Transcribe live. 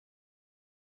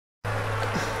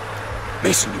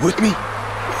Mason, you with me?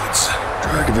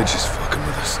 Dragovich is fucking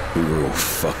with us. We were all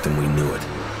fucked and we knew it.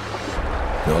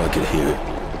 And all I could hear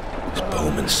was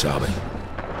Bowman sobbing.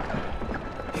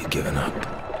 He'd given up.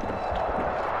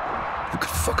 Who could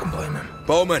fucking blame him?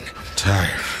 Bowman!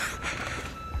 Tired.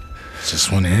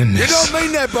 Just want to end this. You don't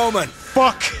mean that, Bowman!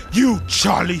 Fuck you,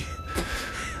 Charlie!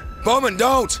 Bowman,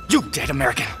 don't! You dead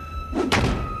American!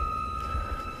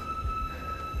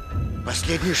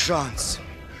 Последний шанс.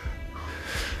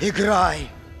 Играй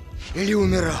или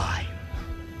умирай.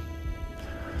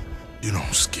 You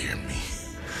don't scare me.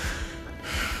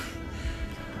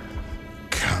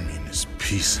 Communist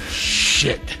piece of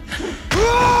shit.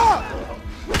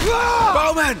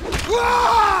 Bowman!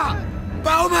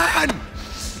 Bowman!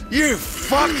 You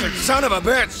fucking son of a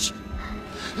bitch!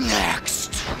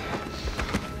 Next.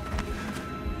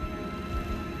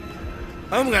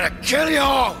 I'm gonna kill you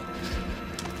all!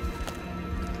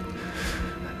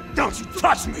 Don't you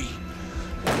touch me!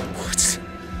 What?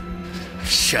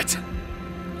 Shit.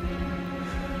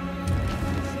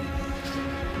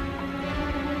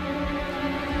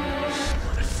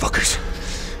 Motherfuckers.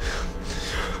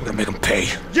 We're gonna make them pay.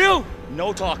 You!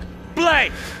 No talk.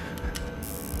 Blade!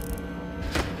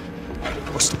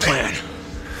 What's the plan?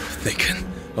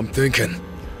 I'm thinking.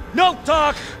 No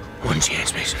talk! One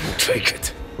chance, Mason. We'll take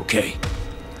it. Okay?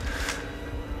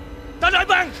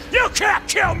 Bang! You can't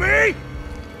kill me!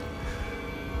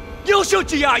 You shoot,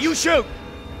 GI, you shoot!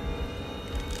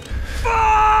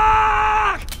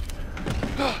 Fuck!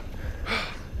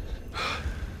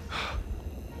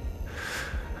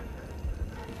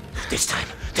 This time,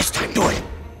 do it.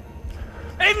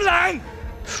 Inline!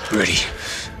 Ready.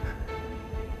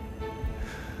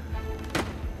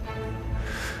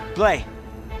 Play.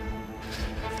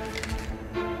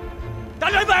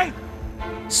 Bang!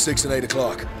 6 and 8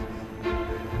 o'clock.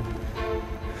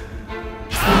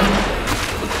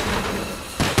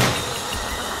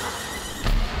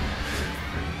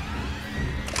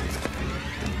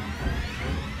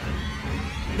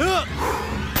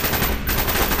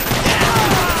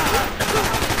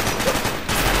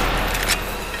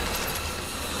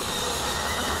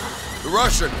 The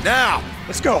Russian, now!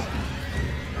 Let's go.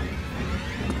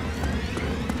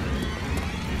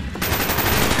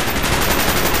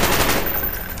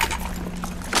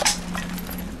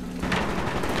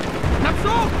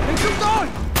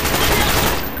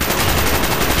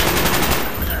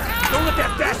 Don't let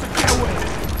that bastard get away!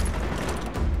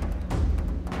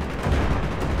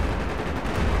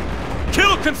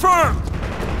 Kill confirmed!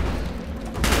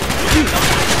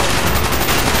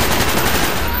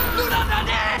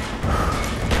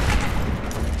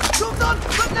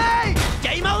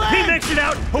 He makes it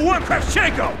out, but one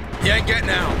Kravchenko! You ain't getting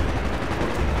out.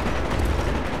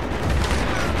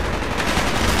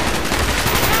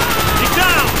 He's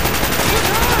down!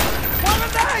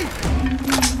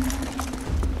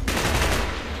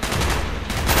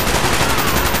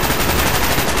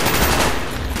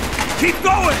 Keep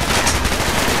going!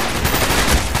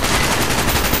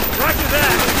 Roger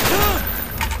that!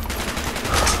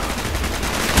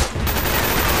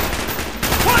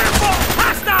 Firefall!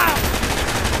 Hostile!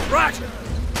 Roger!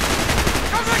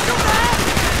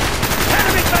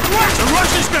 Enemy got Rush! The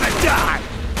Russian's gonna die!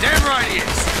 Damn right he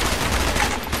is!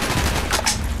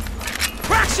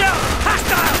 Crack shell!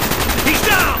 Hostile! He's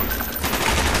down!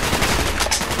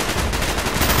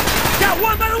 Got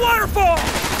one by the waterfall!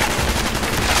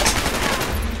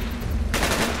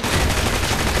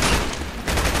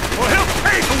 Well, he'll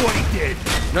pay for what he did!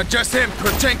 Not just him,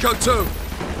 Kravchenko too!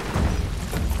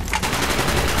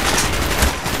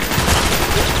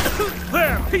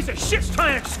 There, piece of shit's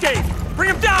trying to escape! Bring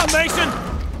him down, Mason!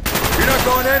 You're not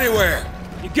going anywhere!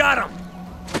 You got him!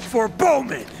 For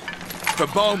Bowman! For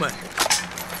Bowman!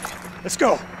 Let's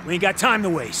go! We ain't got time to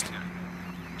waste.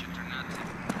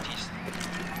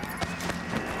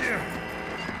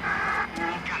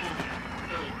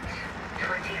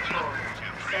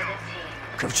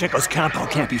 Kravchenko's compound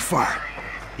can't be far.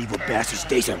 Evil bastard's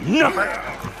days are numbered!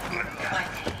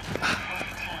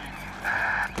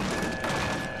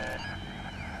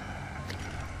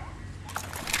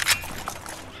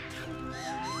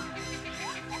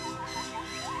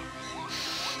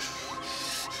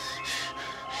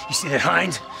 You see that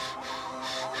hind?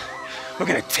 We're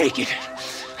gonna take it.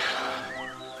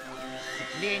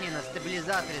 Ленина,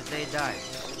 стабилизаторы заедают.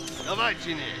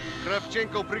 Товарищи,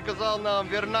 Кравченко приказал нам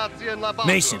вернаться на базу.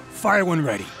 Mason, fire when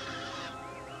ready.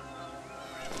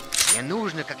 Мне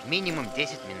нужно как минимум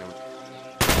 10 минут.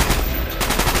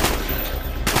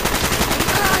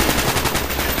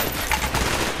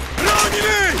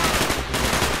 Раненый!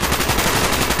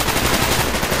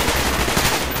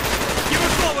 Не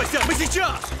высовывайся, мы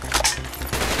сейчас!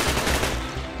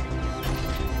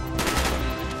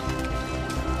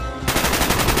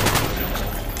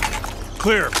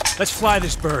 clear. Let's fly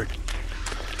this bird.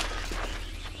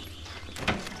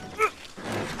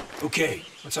 Okay,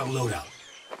 what's our loadout?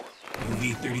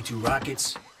 UV-32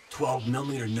 rockets,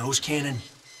 12mm nose cannon.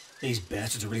 These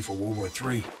bastards are ready for World War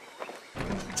III.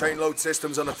 Train load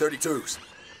systems on the 32s.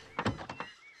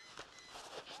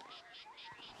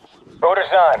 Rotor's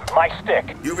on. My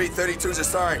stick. UV-32s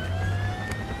assigned.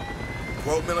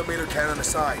 12mm cannon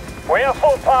assigned. We have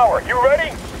full power. You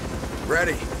ready?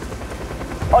 Ready.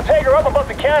 I'll take her up above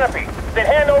the canopy, then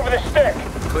hand over the stick.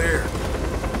 Clear.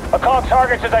 I'll call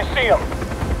targets as I see them.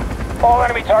 All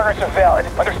enemy targets are valid.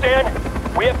 Understand?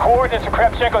 We have coordinates of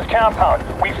Kravchenko's compound.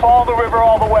 We follow the river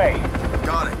all the way.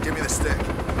 Got it. Give me the stick.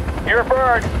 You're a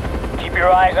bird. Keep your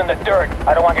eyes on the dirt.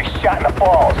 I don't want to get shot in the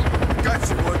balls. Got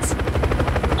you, Woods.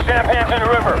 Sampans in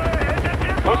the river.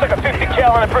 Looks like a 50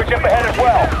 cal on the bridge up ahead as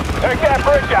well. Take that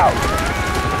bridge out.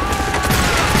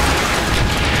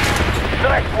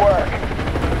 Nice work.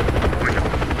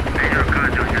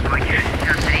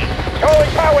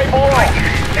 Charlie's highway below.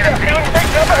 See that fuel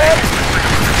station up ahead?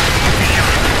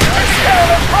 Down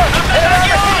in front. And on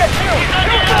the TSU.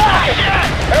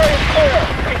 Area's clear.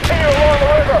 Continue along the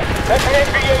river. That's an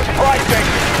NVA supply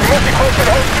station. We must be close to the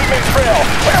Ho Chi Minh Trail.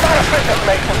 Put him out of business,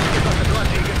 Mason.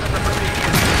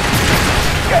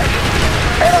 Good.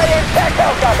 NIA attack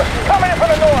helicopter. Coming in from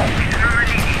the north.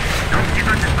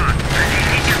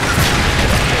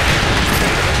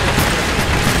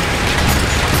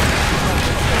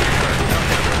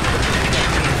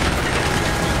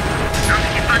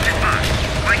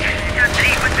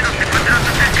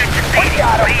 We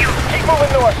got him. Keep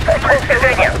moving north. Stay close to the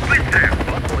river.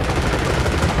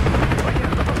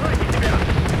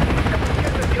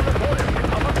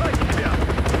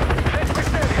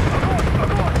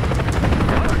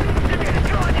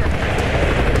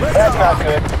 That's not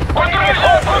good. Okay.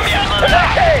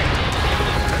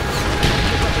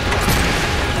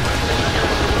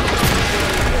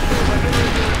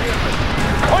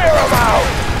 Clear them out.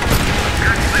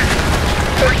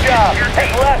 Good job. Hey,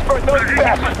 last bird, those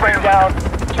bastards bring down.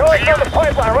 Charlie's on the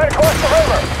pipeline right across the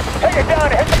river. Take it down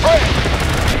and hit the bridge.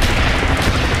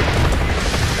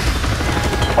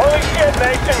 Holy shit,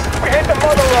 Mason. We hit the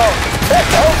mother road. That's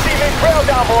the Ho Chi Minh Trail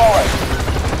down below us.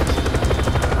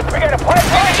 We got a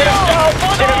pipeline to the south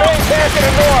and a main tank to the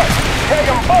north. Take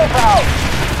them both out.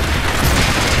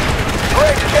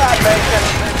 Great shot, Mason.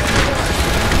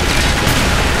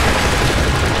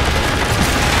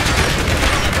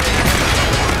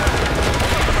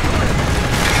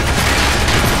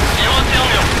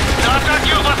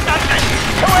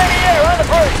 Two in the air on the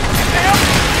bridge. You see him?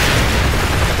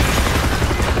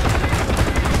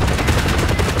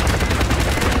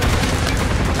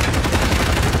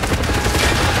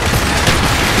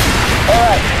 All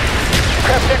right.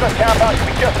 Kravchenko's compound should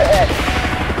be just ahead.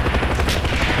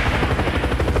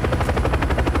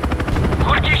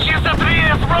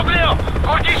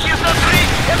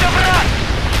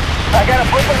 I got a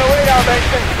blip on the radar,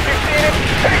 Mason. You seen it?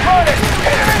 He's running.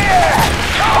 Hit him in the air.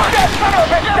 Shoot that son of a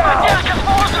bitch down.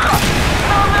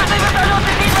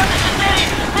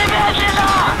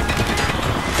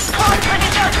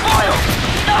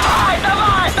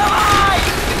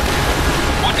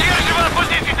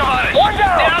 One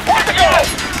down. One to go.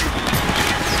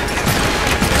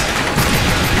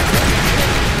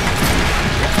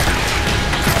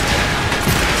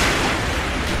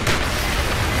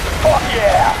 Fuck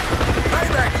yeah!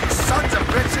 Payback, you sons of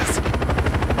bitches!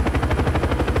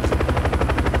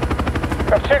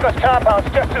 Kravchenko's compound's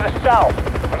just to the south.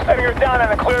 I'm setting her down in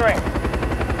the clearing.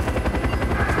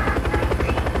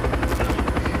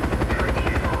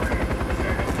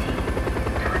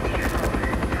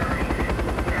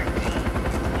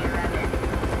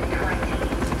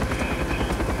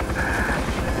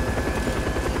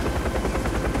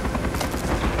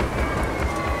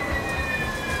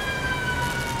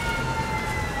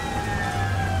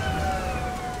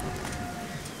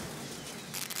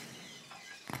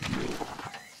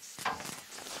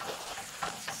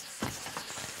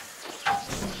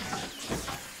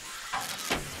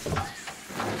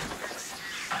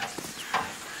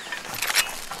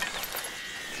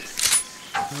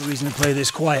 No reason to play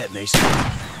this quiet, Mason.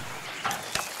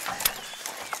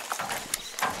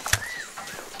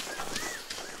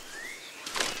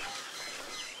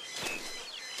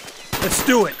 Let's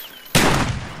do it.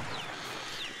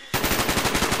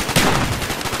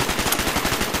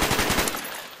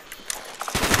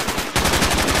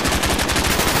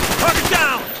 Target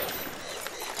down.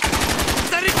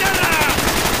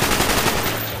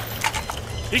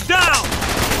 He's down.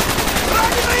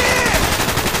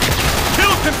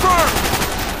 Kill confirmed.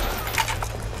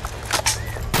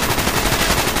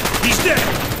 He's dead.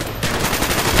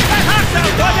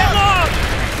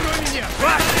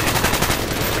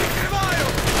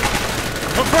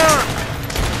 Confirmed!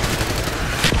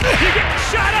 You're getting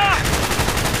shot up!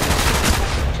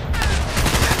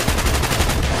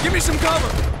 Give me some cover!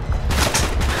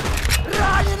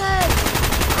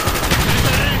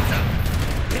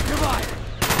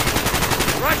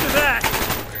 Roger that!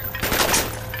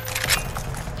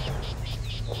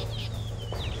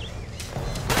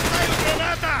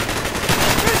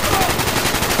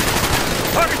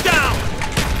 Target down!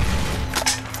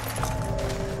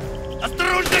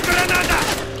 Осторожно, граната!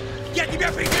 Я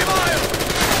тебя прикрываю!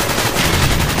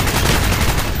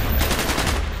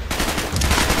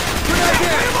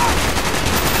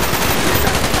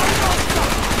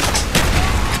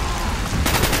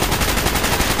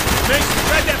 Mason,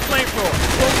 grab that flamethrower!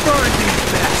 We'll burn these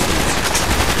bastards!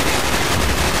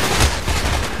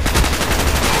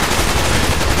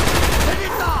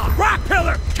 Rock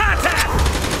pillar! Contact!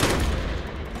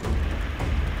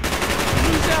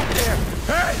 Who's out there?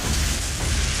 Hey!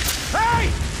 Hey!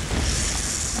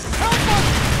 Help us!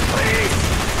 Please!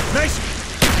 Mason!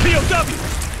 POW!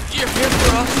 You're here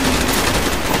for us?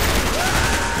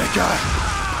 That guy.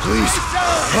 Please,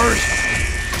 hurry.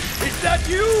 Is that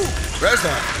you?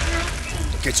 Reznov,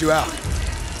 we'll get you out.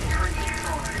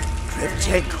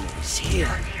 Kravchenko is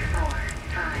here.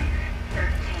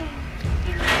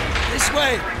 This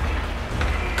way!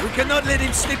 We cannot let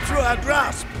him slip through our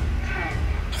grasp.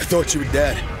 I thought you were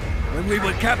dead. When we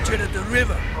were captured at the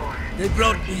river, they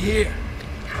brought me here.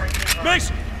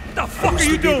 Mason! What the fuck are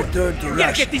you doing? We gotta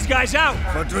Russia. Get these guys out!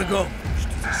 Rodrigo,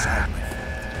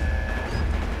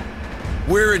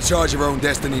 We're in charge of our own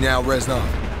destiny now, Reznov.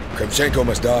 Kravchenko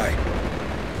must die.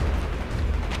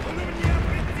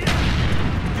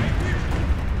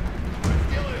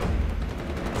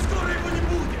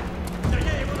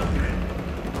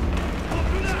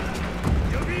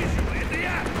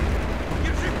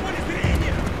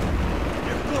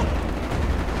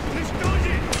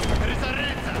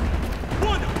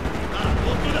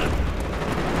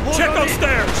 Check those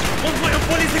stairs! Он в моем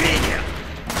поле зрения!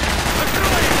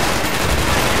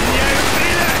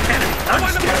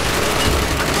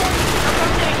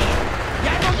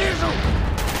 Я его вижу!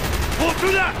 Вот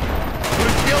туда!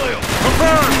 Сделаю!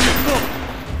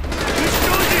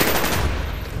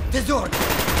 Дозор!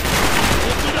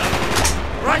 Вот туда!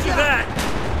 Roger that!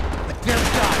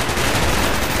 Подтверждаю!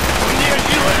 Он не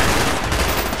делает!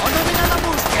 Он у меня на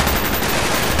мушке!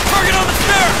 Target on the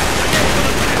stairs!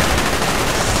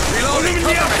 Он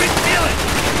меня сделает!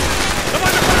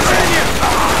 Давай на поражение!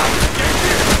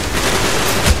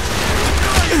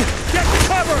 Get to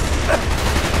cover!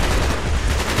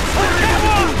 Come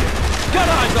on! Got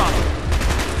eyes on him!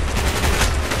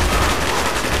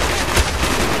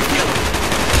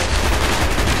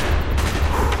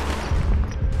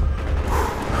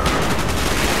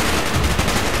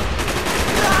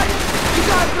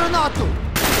 Кидай гранату!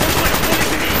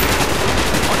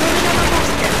 Он у меня на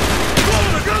мушке!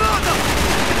 Граната!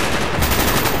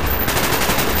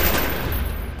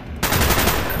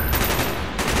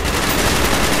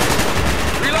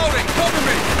 Reloading, cover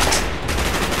me!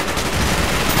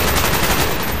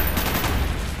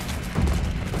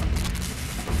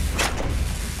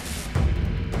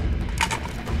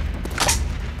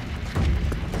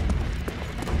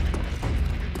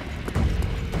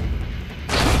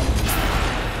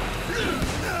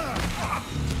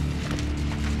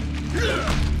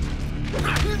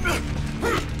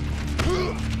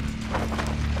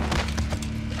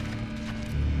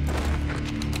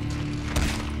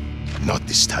 Not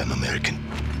this time, American.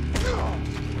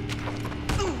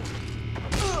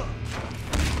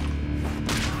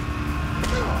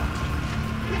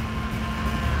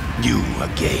 You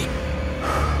again.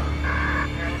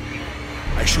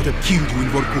 I should have killed you in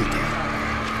Vorkuta.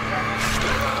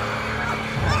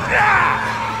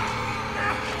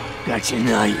 Got you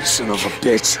now, you son of a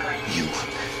bitch! You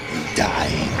will die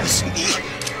in the city.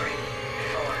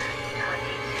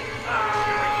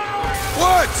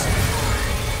 What?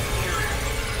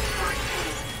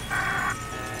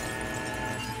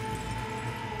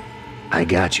 I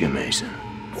got you, Mason.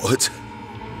 What?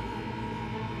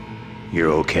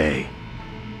 You're okay.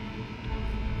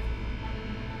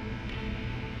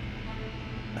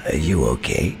 Are you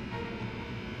okay?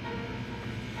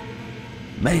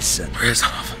 Mason.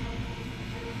 Reznov.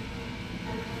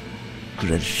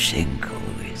 Kravchenko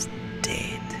is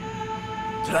dead.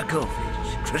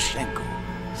 Dragovich, Kravchenko,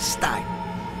 Stein.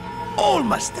 All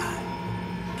must die.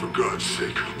 For God's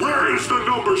sake, where is the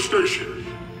number station?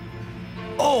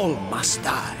 All must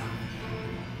die.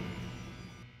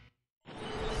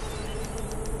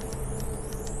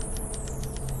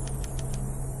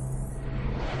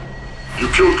 You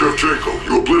killed Kravchenko.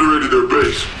 You obliterated their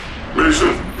base.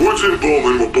 Mason, Woods and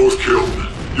Bowman were both killed.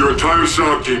 Your entire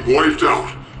SOC team wiped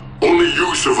out. Only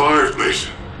you survived,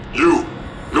 Mason. You.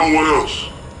 No one else.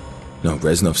 No,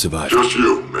 Reznov survived. Just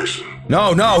you, Mason.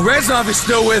 No, Reznov is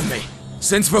still with me.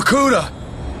 Since Vorkuta.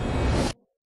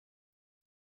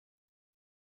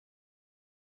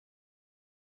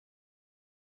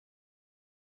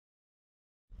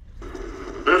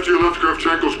 After you left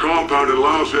Kravchenko's compound in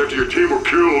Laos after your team were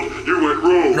killed, you went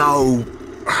rogue. No.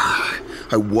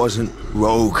 I wasn't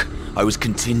rogue. I was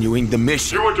continuing the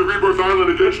mission. You went to Rebirth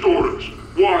Island against orders.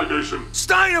 Why, Mason?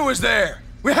 Steiner was there!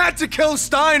 We had to kill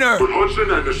Steiner! But Hudson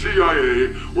and the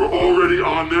CIA were already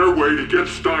on their way to get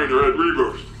Steiner at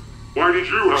Rebirth. Why did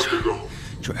you have to go?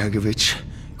 Dragovich,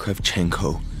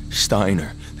 Kravchenko,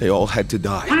 Steiner, they all had to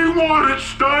die. We wanted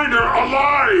Steiner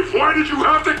alive! Why did you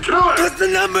have to kill him? Because the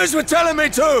numbers were telling me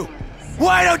to!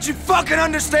 Why don't you fucking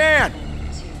understand?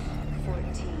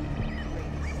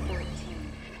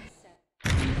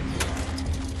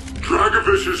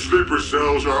 Dragovich's sleeper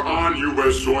cells are on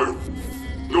U.S. soil.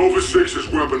 Nova 6 is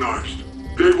weaponized.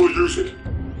 They will use it.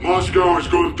 Moscow has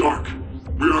gone dark.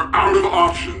 We are out of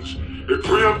options. A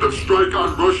preemptive strike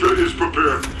on Russia is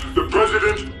prepared. The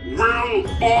President will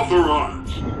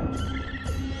authorize.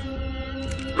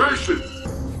 Mason,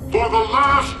 for the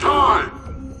last time,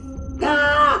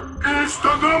 where is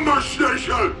the number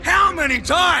station? How many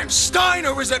times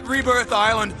Steiner was at Rebirth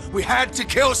Island? We had to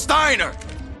kill Steiner!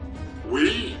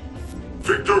 We?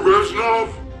 Victor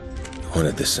Reznov?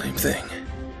 Wanted the same thing.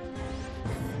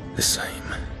 The same.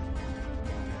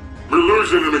 We're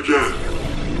losing him again.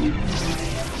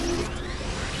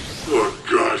 Oh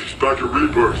God, he's back at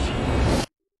Rebirth.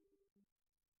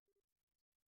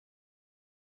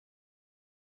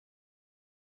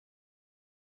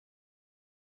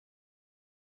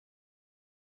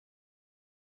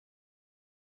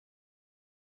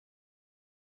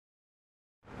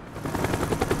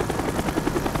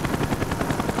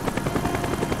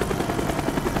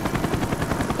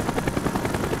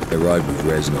 Arrived with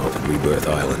Reznov at Rebirth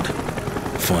Island.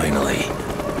 Finally.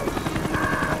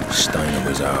 Steiner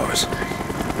was ours.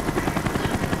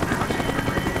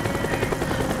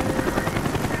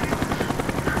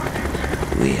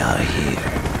 We are here.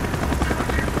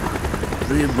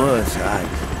 Rebirth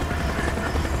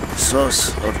Island.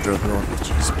 Source of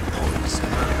Dragovich's poison.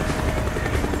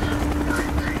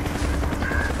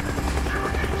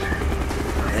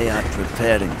 They are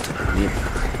preparing to deliver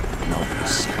Nova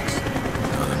 6.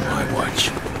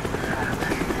 Watch.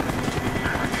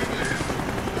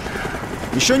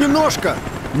 Еще немножко!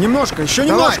 Немножко, еще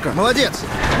немножко! Давай. Молодец!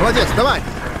 Молодец, давай!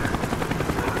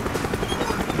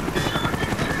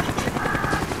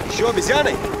 Еще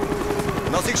обезьяны?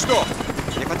 У нас их что,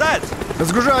 не хватает?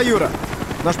 Разгружай, Юра!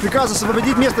 Наш приказ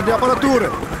освободить место для аппаратуры!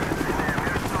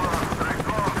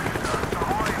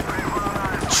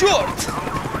 Черт!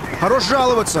 Хорош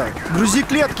жаловаться! Грузи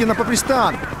клетки на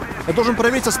Попристан! Я должен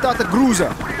проверить остаток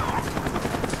груза!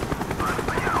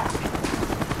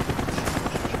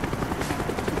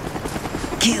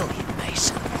 Kill him,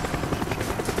 Mason.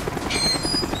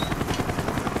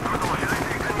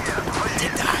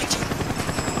 Take the hygiene.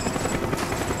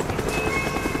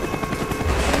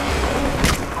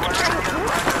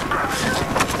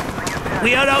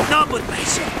 We are outnumbered,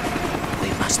 Mason. We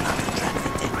must not attract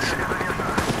attention.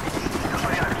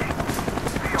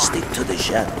 Stick to the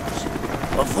shadows.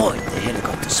 Avoid the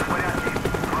helicopter smoke.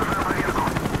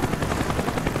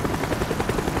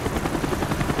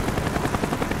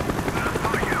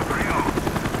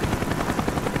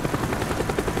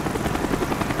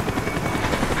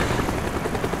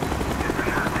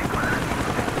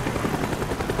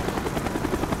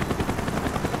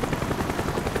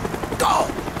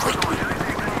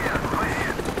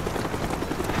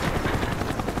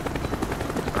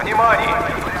 Внимание!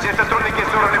 Все сотрудники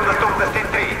с уровнем доступности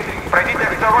 3. Пройдите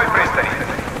к второй пристани.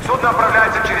 Судно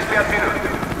отправляется через 5 минут.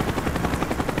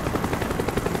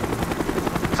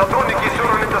 Сотрудники с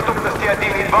уровнем доступности 1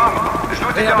 и 2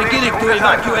 ждут beginning to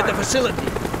evacuate the facility.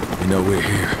 You know we're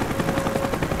here.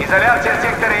 Изоляция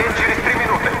сектора Е через 3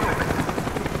 минуты.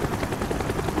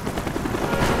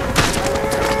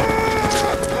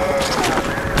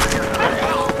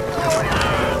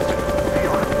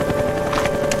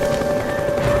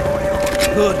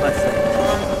 Good, my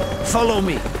friend. Follow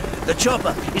me. The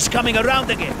chopper is coming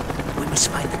around again. We must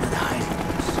find another hiding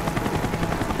place.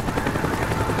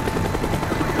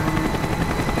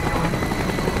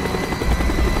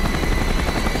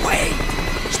 Wait!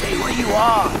 Stay where you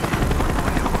are.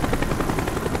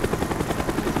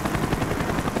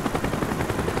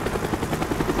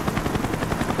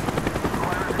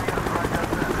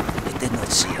 It did not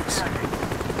see us.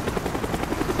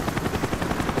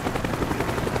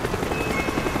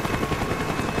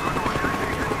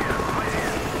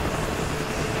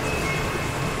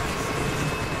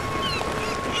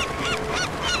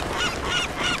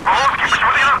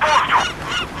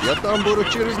 там буду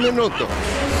через минуту.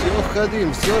 Все,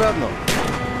 ходим, все равно.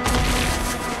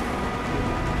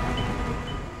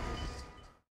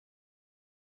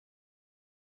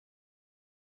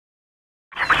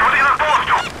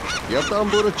 Я там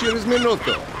буду через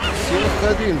минуту. Все,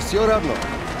 ходим, все равно.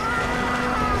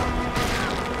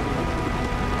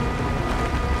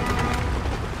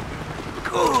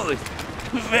 Good.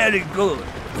 Very good.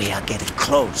 We are getting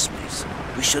close, Mason.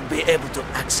 We should be able to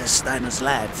access Steiner's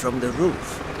lab from the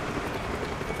roof.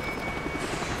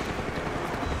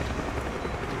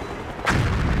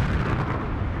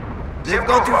 They've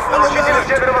got to follow us.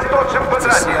 It's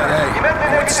the CIA.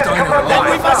 I want Steiner alive. Then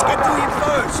we must get to him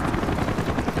first.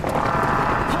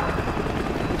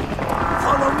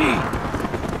 Follow me.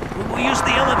 We will use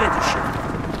the elevator shaft.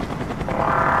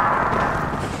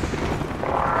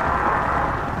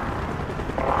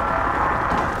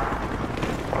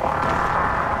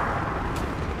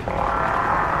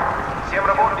 Всем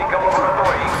работникам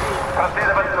лаборатории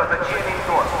проследовать назначение и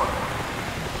ТОР.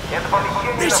 Это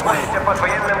помещение находится под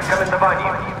военным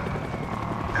командованием.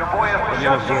 Любое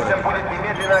случившееся будет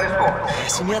немедленно арестовано.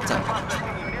 Если нет,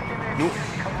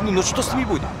 ну что с ними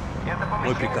будет?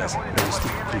 Мой приказ — провести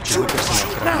ключевой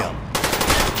персонал корабля.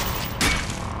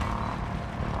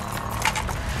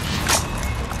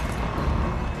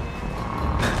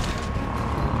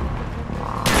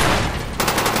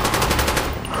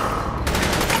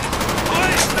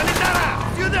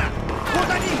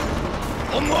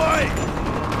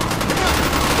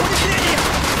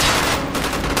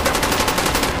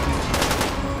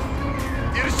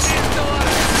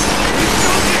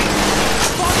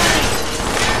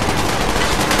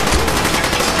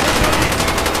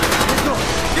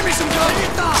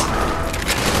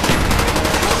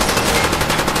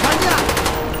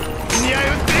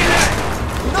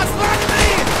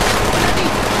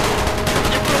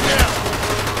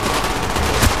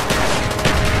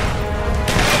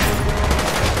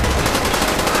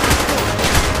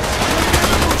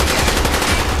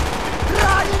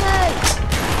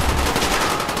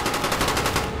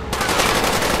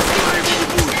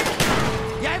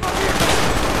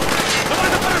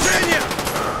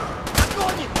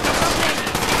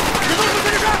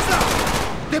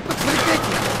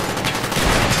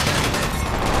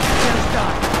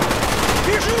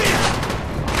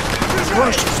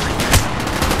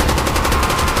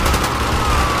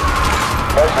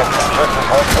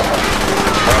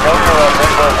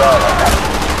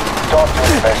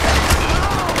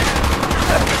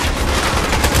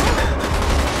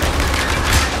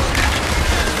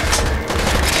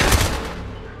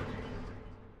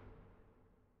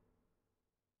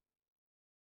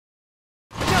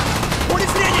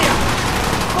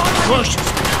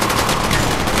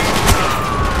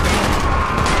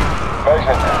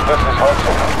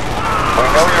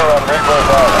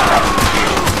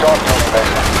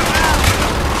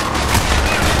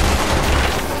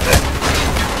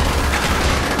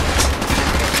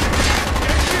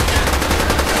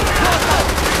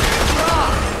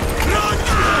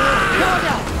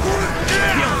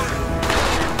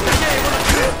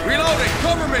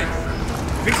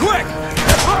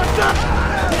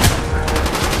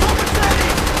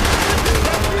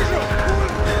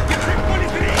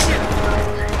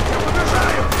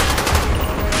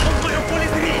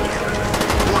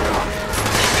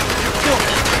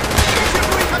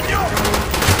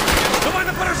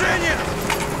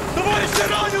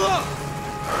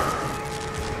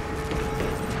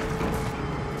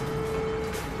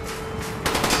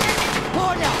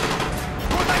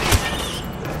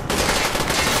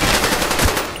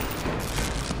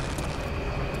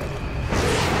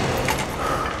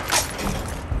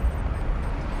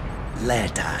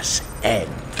 Let us end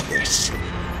this.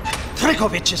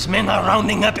 Trikovic's men are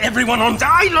rounding up everyone on the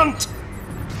island!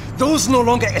 Those no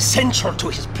longer essential to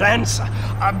his plans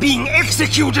are being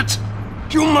executed!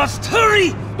 You must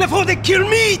hurry before they kill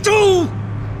me too!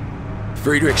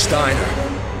 Friedrich Steiner.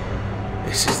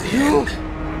 This is the end.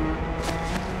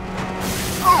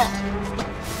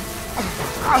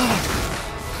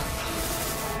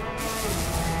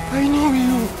 I know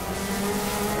you.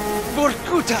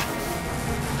 Vorkuta.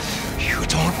 You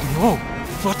don't know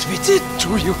what we did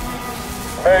to you.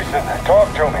 Mason,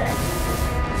 talk to me.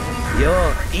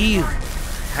 Your evil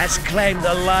has claimed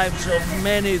the lives of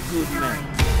many good men.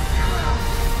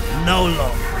 No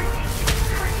longer.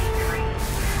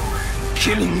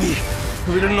 Killing me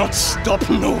will not stop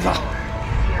Nova.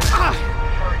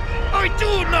 I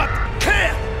do not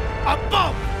care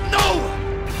about Nova.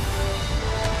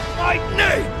 My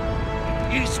name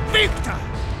is Victor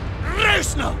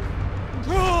Reznov.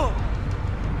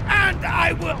 And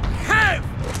I will have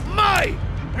my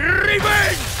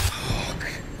revenge!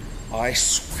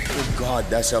 Garry'sMod,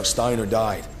 that's how Steiner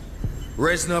died.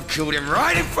 Reznov killed him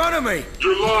right in front of me!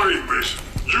 You're lying, Mason.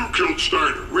 You killed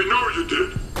Steiner. We know you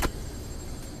did.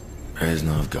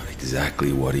 Reznov got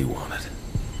exactly what he wanted.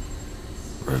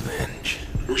 Revenge.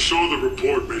 We saw the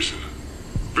report, Mason.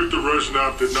 Victor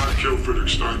Reznov did not kill Friedrich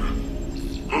Steiner.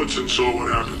 Hudson saw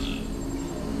what happened.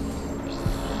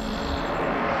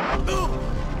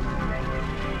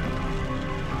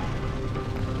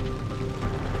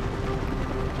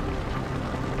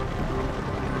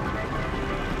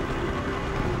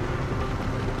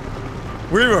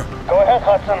 Weaver! Go ahead,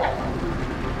 Hudson.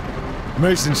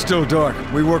 Mason's still dark.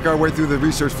 We work our way through the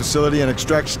research facility and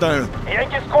extract Steiner.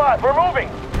 Yankee squad, we're moving.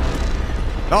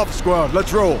 Alpha squad,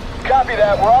 let's roll. Copy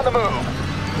that, we're on the move.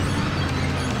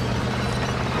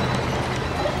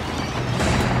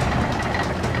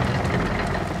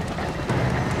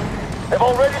 They've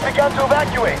already begun to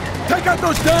evacuate. Take out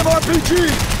those damn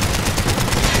RPGs!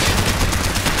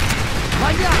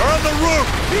 We're on the roof!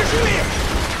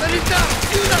 Enemy down!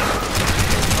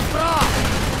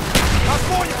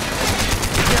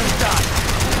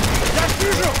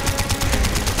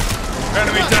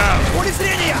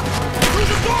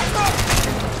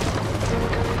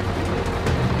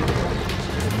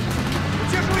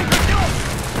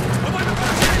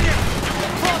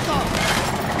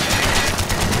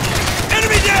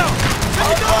 Enemy down!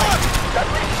 That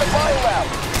reached the biolab.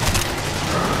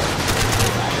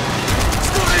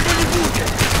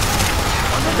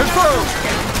 Confirmed!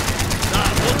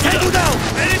 Tango down!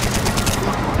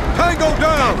 Tango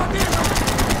down!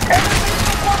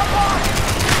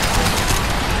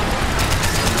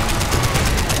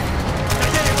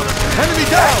 Enemy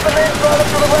down! The man brought up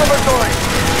to the laboratory.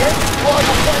 Yankee squad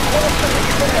will find one of them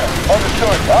there.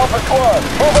 Understood. Alpha squad,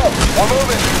 move up. We're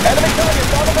moving. Enemy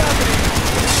targets on the balcony.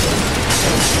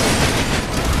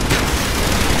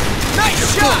 Nice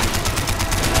shot!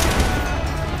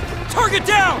 Target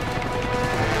down!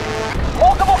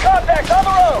 Multiple contacts on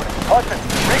the road. Hudson,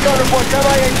 recon reports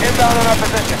MIA inbound on our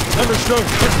position. Understood.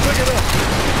 Let's pick it up.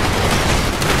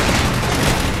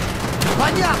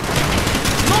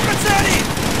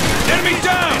 Enemy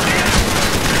down!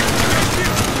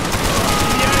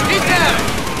 He's down!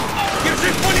 Держи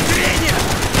в поле зрения!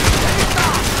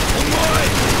 Он мой!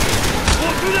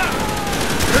 Вот туда!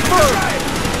 Confirmed!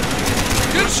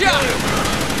 Держа!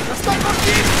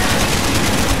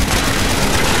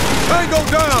 Tango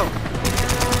down!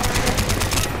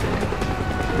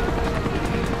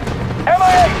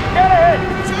 MIA, get ahead!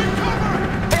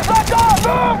 He's locked off!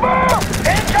 Move, move!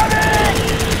 Incoming!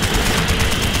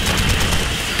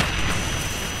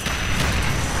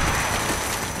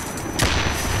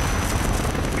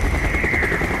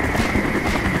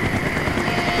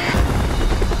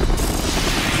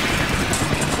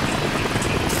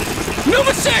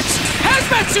 Nova 6!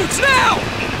 Hazmat suits now!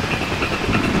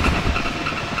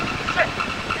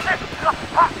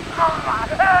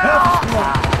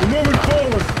 We're moving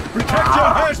forward. Protect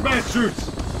your hazmat suits.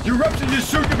 You rupture your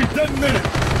suit to be dead in minutes.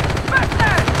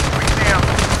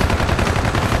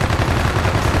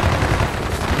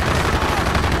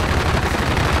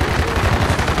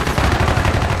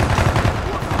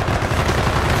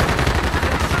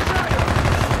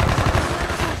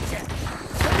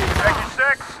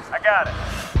 I got it.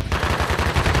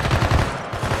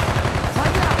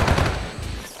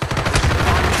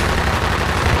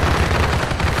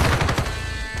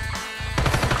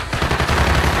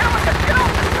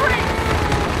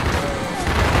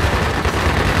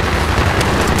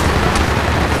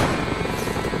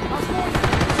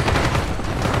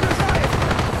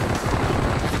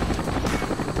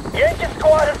 Yankee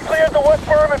squad has cleared the west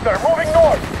perimeter, moving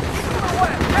north.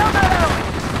 Down that alley.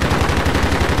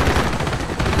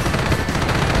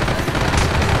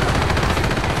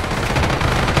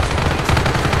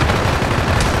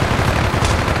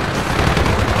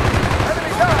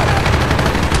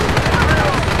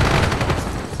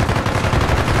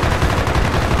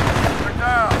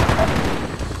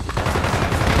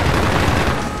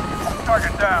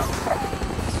 Target down.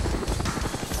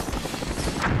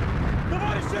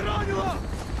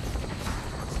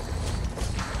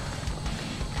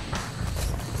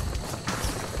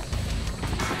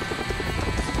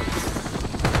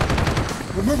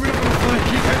 We're moving up on the flank.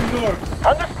 Keep heading north.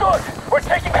 Understood. We're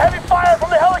taking heavy fire from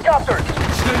the helicopters.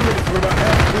 Stay with us. We're about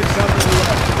half a click south of the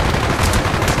left.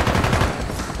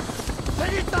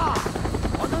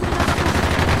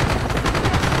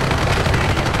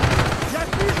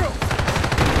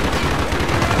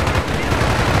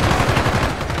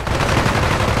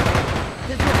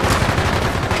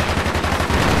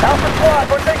 Alpha squad,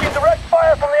 we're taking direct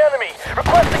fire from the enemy.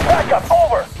 Requesting backup.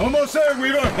 Over. Almost there,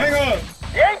 Weaver. Hang on.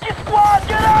 Yankee squad,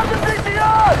 get out of the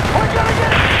BTR! We're gonna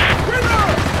get it!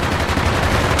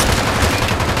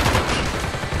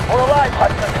 We're alive,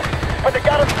 Hudson, but they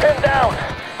got us pinned down.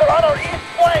 They're on our east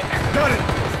flank. Got it.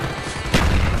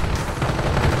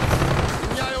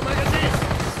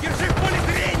 Держи в поле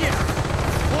зрения!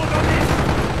 Вот он есть!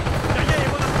 Гоняй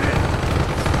его на свет!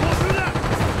 Вот сюда!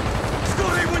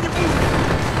 Скоро его не будет!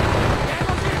 Я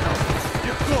его вижу!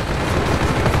 Легко!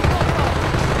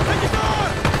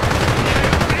 Санитар!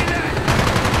 Стреляй!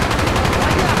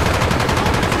 Моя!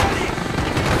 Смотри!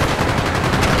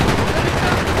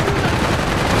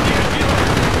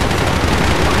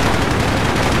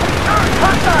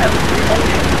 Hostile!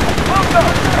 Move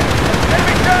those!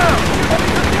 Enemy down!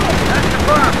 That's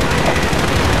confirmed!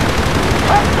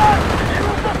 Hudson!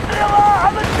 Use the Stealer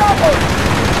on the chopper!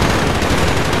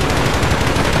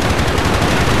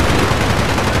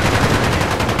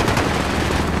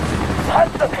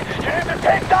 Hudson! You need to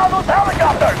take down those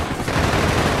helicopters!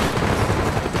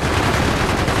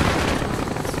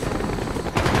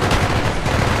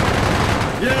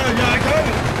 Yeah, I got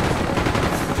it.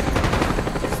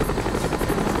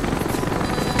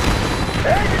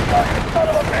 There you go, you son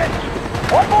of a bitch!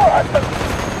 One more, Hudson!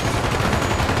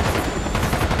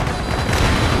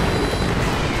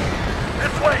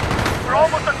 This way! We're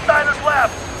almost at Steiner's lab!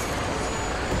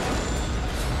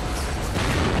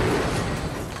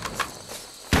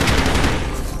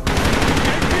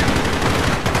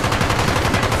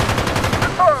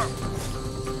 Confirmed!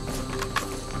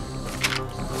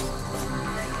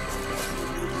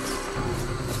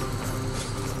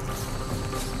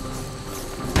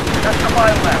 That's the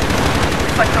bio lab.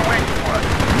 Looks like they're waiting for us.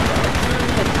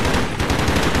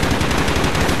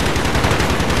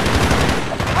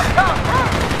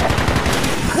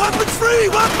 Weapons free!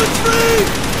 Weapons free!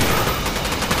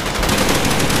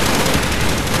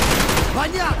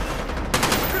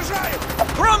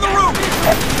 We're on the roof!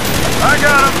 I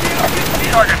got him!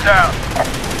 Target down.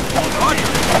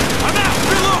 I'm out!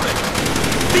 Reloading!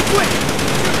 Be quick!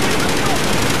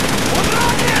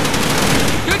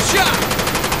 Good shot!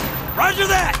 Roger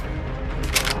that!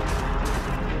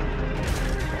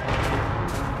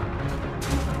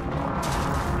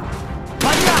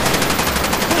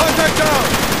 Contact down!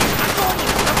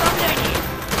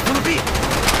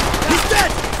 He's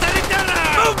dead!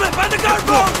 Movement by the guard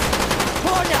post!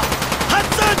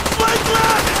 Hudson! Flank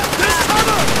left! There's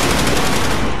cover!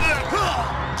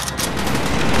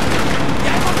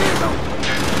 Я его вижу!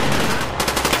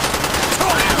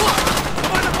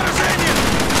 Давай на поражение!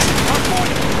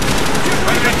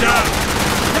 Bring it down!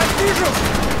 Я вижу!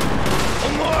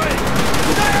 Он мой!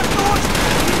 Куда я нож?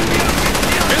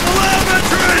 In the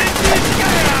laboratory!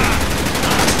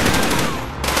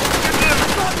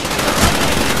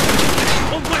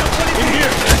 In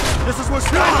here! This is where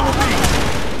Steiner will be!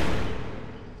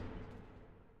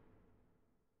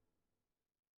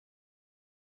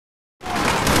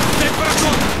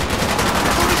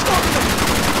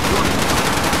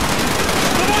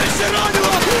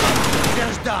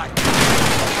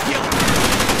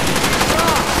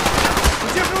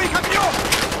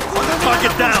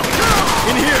 Target down!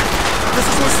 In here! This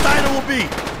is where Steiner will be!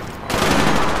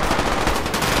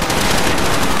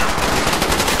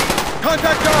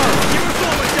 Contact guard!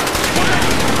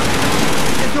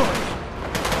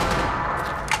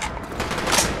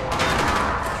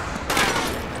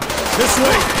 This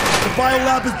way! The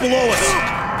biolab is below us!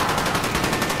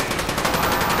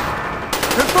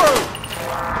 Confirmed!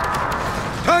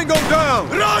 Tango down!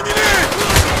 Раненый!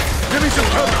 Give me some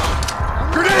cover!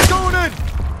 Grenade going in!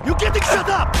 You getting set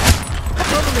up!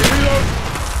 Cover me, reload!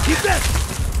 Keep that!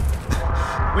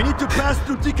 We need to pass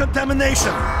through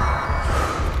decontamination!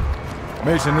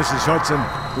 Mason, this is Hudson.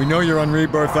 We know you're on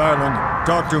Rebirth Island.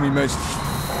 Talk to me, Mason.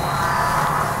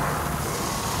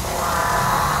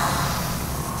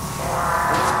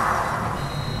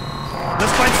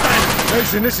 Let's find Steiner!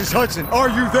 Mason, this is Hudson. Are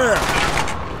you there?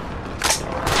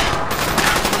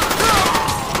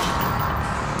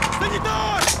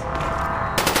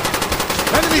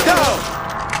 Enemy down!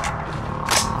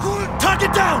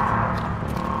 Target down!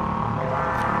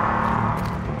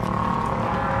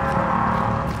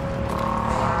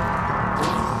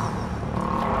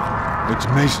 It's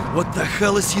Mason. What the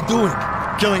hell is he doing?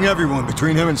 Killing everyone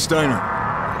between him and Steiner.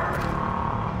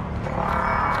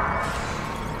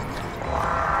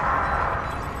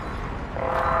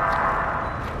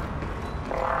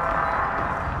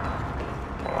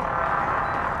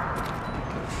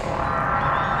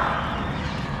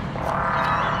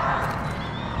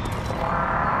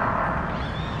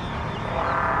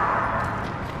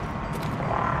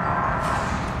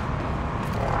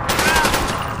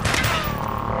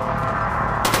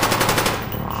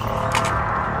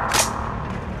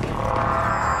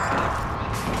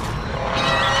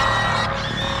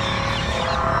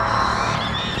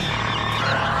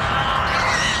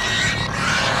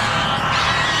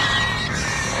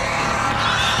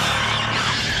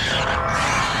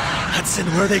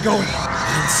 Where are they going? They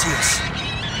didn't see us.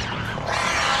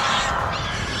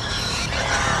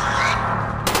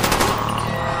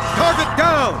 Target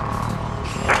down!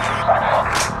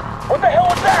 What the hell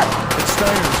was that? It's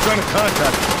Steiner. He's trying to contact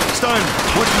us. Steiner,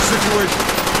 what's the situation?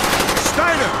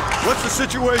 Steiner, what's the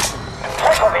situation?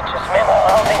 Dragovich's men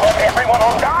are rounding up everyone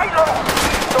on the island.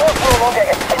 Those no longer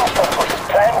essential to his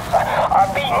plans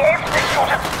are being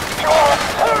executed. You must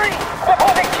hurry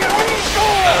before they kill me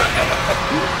too!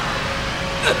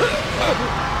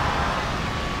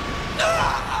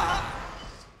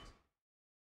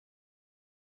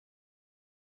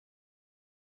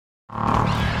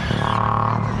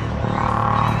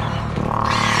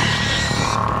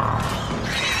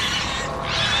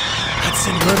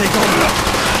 Hudson, where are they going?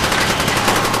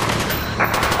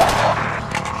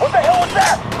 What the hell was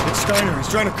that? It's Steiner. He's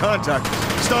trying to contact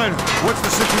us. Steiner, what's the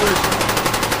situation?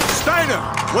 Steiner,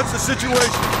 what's the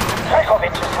situation?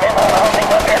 Dragovich's men are rounding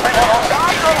up everyone on the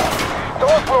island.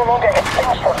 Those no longer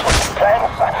essential to his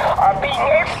plans are being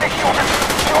executed.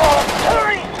 You must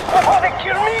hurry before they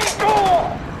kill me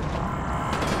too!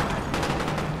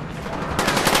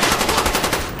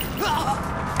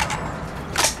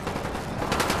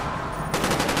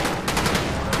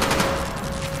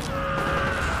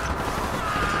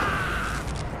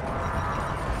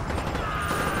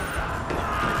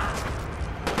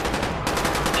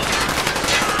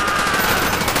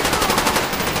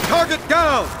 Target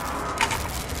down!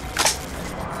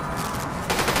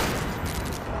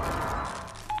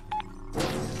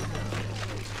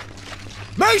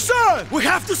 Mason! We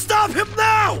have to stop him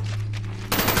now!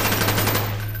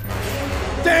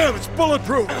 Damn, it's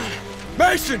bulletproof!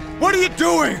 Mason, what are you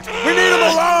doing? We need him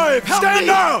alive! Stand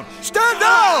down! Stand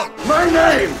down! My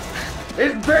name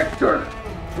is Victor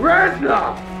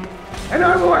Reznov, and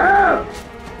I will have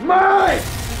my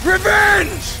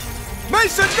revenge!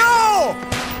 Mason, no!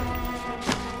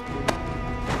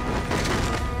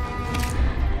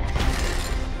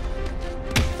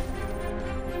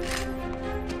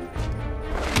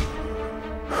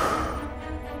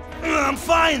 I'm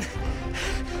fine.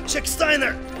 Check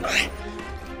Steiner.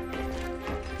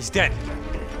 He's dead.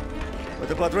 What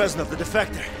about Reznov, the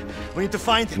defector? We need to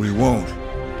find him. We won't.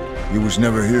 He was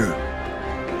never here.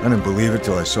 I didn't believe it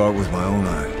till I saw it with my own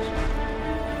eyes.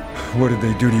 What did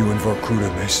they do to you in Vorkuta,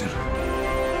 Mason?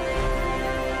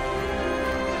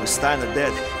 With Steiner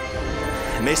dead,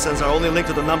 Mason's our only link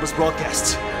to the numbers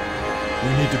broadcasts.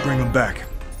 We need to bring him back.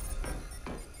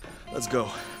 Let's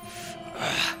go.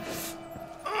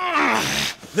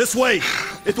 This way!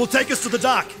 It will take us to the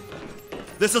dock!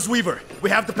 This is Weaver. We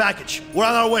have the package. We're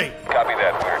on our way. Copy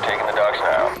that. We're taking the docks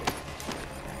now.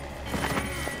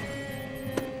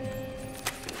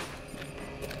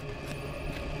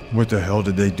 What the hell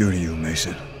did they do to you,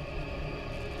 Mason?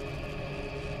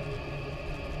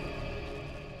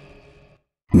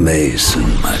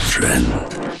 Mason, my friend,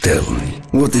 tell me,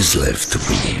 what is left to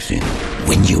believe in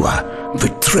when you are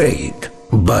betrayed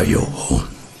by your own?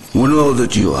 When all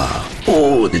that you are,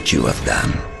 all that you have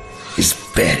done, is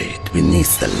buried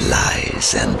beneath the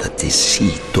lies and the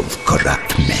deceit of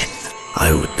corrupt men.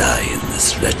 I would die in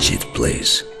this wretched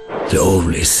place. The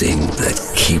only thing that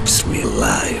keeps me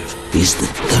alive is the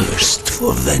thirst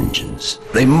for vengeance.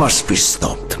 They must be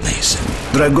stopped, Mason.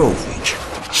 Dragovich,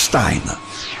 Steiner,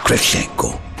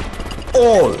 Kravchenko,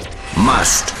 all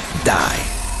must die.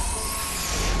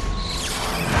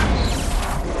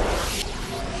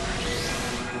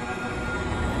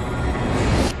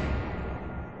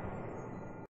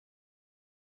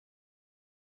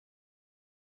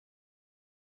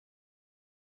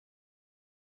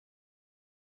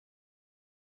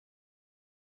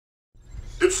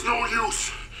 It's no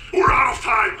use. We're out of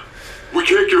time. We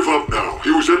can't give up now.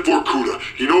 He was at Vorkuta.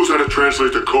 He knows how to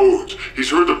translate the codes. He's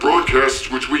heard the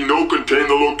broadcasts which we know contain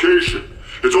the location.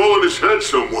 It's all in his head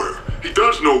somewhere. He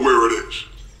does know where it is.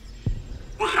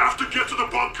 We have to get to the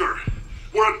bunker.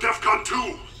 We're at DEFCON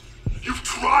 2. You've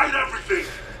tried everything.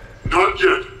 Not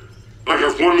yet. I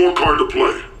have one more card to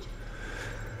play.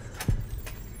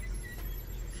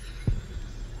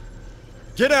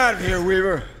 Get out of here,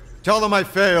 Weaver. Tell them I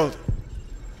failed.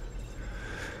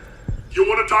 You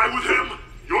want to die with him?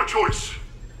 Your choice.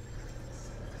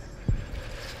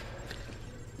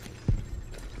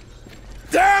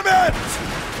 Damn it!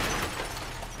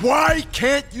 Why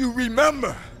can't you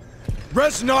remember?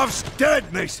 Reznov's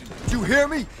dead, Mason. Did you hear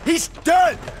me? He's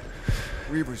dead!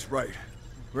 Weaver's right.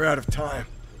 We're out of time.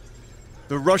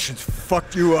 The Russians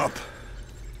fucked you up.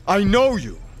 I know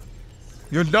you.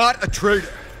 You're not a traitor.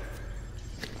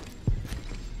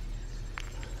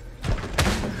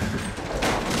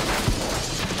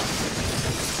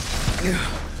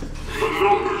 The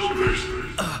numbers, Mason.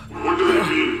 What do they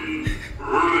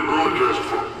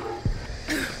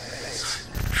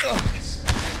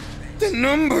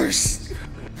numbers?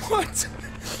 What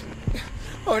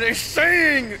are they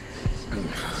saying?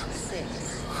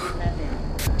 6, 11,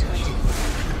 20,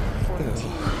 14,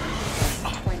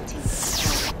 20,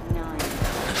 9.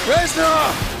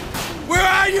 Reznov! Where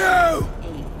are you?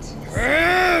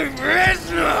 8.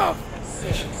 Reznov!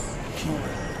 6.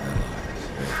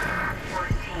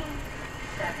 14,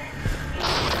 7.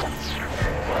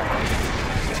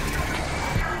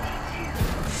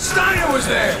 Steiner was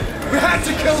there! We had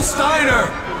to kill Steiner!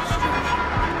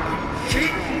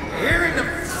 Keep hearing the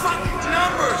fucking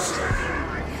numbers!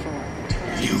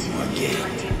 You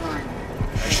again.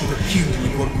 I should have killed you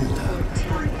in Vorkuta.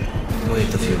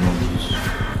 Wait a few moments.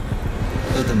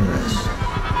 Let him rest.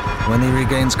 When he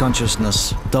regains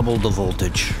consciousness, double the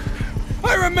voltage.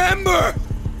 I remember!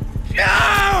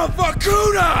 Yeah!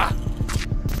 Vorkuta!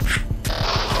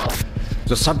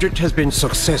 The subject has been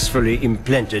successfully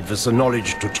implanted with the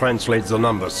knowledge to translate the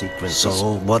number sequences.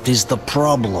 So, what is the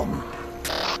problem?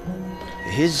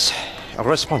 His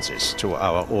responses to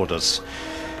our orders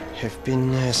have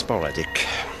been sporadic,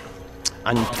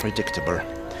 unpredictable.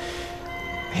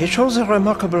 He shows a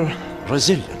remarkable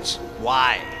resilience.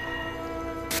 Why?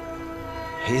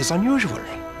 He is unusual,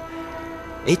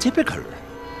 atypical.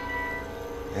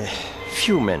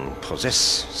 Few men possess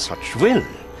such will.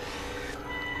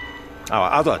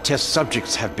 Our other test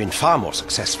subjects have been far more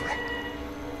successful.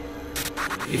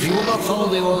 If you will not follow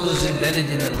the orders embedded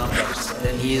in the numbers,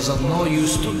 then he is of no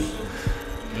use to me.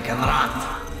 He can run.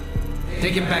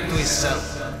 Take him back to his cell.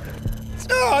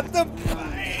 Oh, the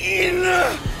pain!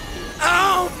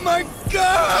 Oh my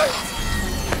God!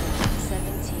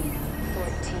 17,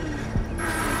 14,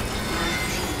 9,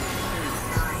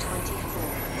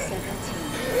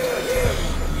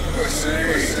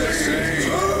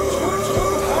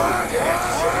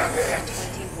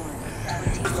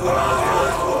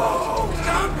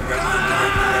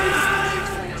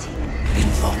 In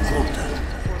Vorkuta,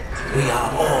 we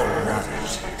are all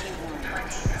brothers.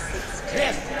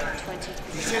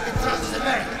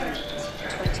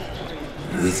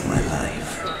 With my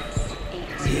life.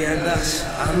 He and us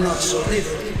are not so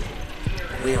different.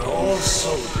 We are all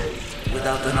soldiers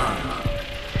without an arm.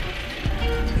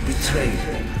 Betrayed,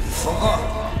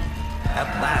 forgotten,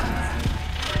 abandoned.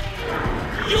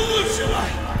 You lose your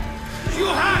life! You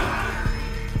have!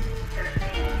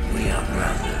 We are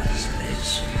brothers,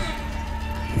 Mason.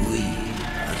 We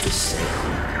are the same.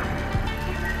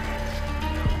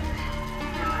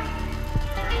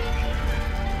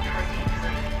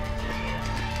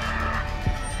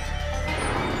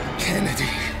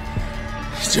 Kennedy,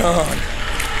 John,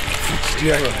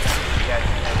 Fitzgerald.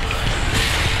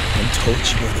 I'm told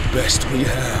you are the best we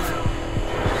have.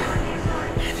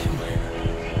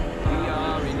 We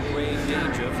are in grave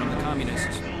danger from the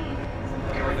communists.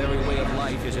 Our very way of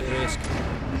life is at risk.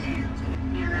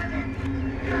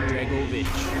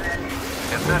 Dragovich.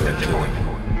 15 секунд.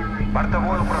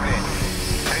 Бортовое управление.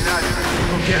 13.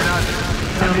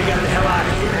 12. Tell me to get the hell out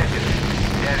of here.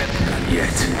 9.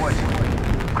 Yet. 8.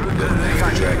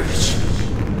 Dragovich. 2.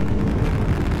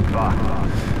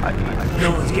 1. No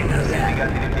one's getting out of that.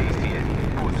 Двигатель действия.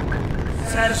 Пуск.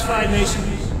 Satisfied, Mason?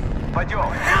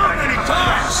 Подъем. How many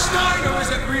times Steiner was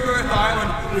at Rebirth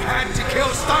Island? We had to kill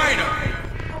Steiner!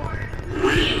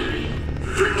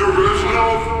 Victor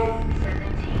Reznov?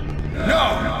 No!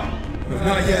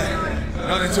 Not yet.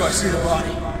 Not until I see the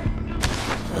body.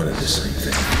 One of the same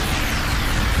thing.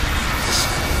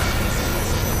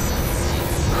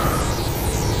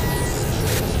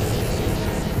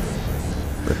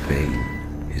 The pain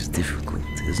is difficult,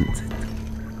 isn't it?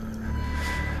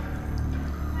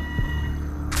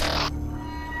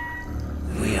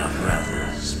 We are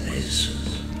brothers, Mason.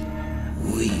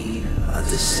 We are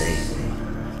the same.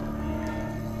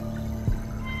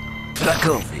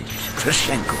 Dragovich,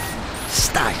 Krashenko,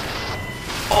 Steiner,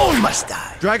 all must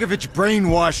die. Dragovich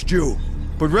brainwashed you,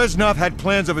 but Reznov had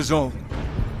plans of his own.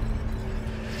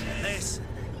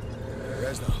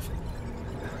 Reznov,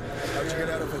 how'd you get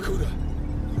out of Vorkuta?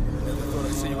 Never thought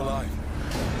I'd see you alive.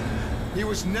 He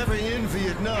was never in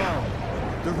Vietnam.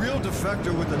 The real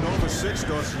defector with the Nova 6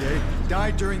 dossier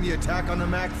died during the attack on the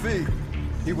MacV.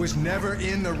 He was never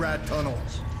in the rat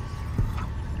tunnels.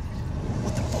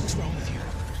 What the fuck's wrong with you?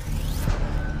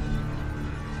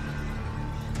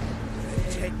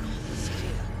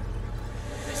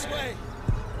 This way!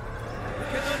 We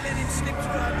cannot let him slip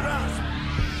through our grasp!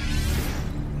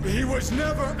 He was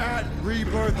never at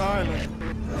Rebirth Island.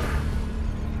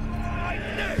 My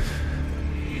name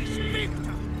is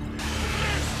Victor!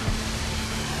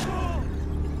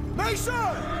 Mason!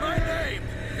 My name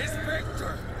is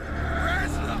Victor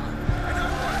Reznov, and I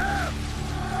will have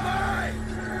my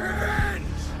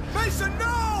revenge! Mason,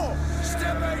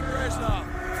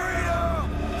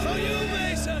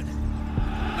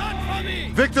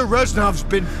 Victor Reznov's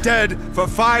been dead for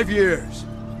 5 years.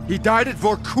 He died at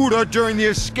Vorkuta during the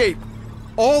escape.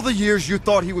 All the years you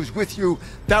thought he was with you,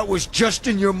 that was just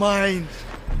in your mind.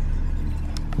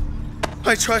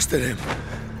 I trusted him.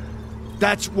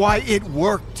 That's why it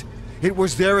worked. It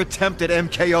was their attempt at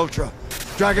MK Ultra.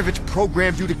 Dragovich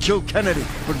programmed you to kill Kennedy,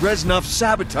 but Reznov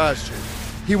sabotaged you.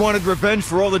 He wanted revenge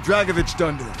for all the Dragovich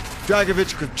done to him.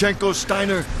 Dragovich, Kravchenko,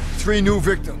 Steiner, 3 new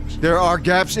victims. There are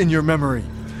gaps in your memory.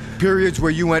 Periods where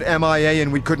you went MIA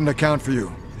and we couldn't account for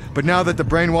you. But now that the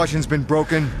brainwashing's been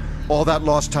broken, all that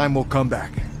lost time will come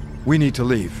back. We need to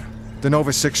leave. The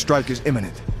Nova 6 strike is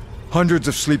imminent. Hundreds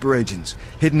of sleeper agents,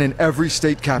 hidden in every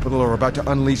state capital, are about to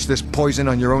unleash this poison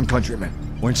on your own countrymen.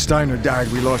 When Steiner died,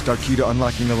 we lost our key to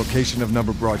unlocking the location of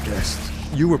number broadcasts.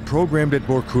 You were programmed at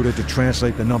Vorkuta to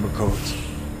translate the number codes.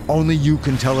 Only you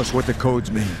can tell us what the codes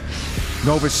mean.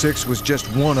 Nova 6 was just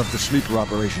one of the sleeper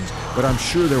operations, but I'm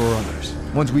sure there were others.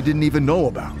 Ones we didn't even know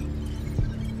about.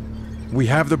 We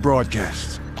have the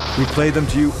broadcasts. We played them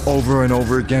to you over and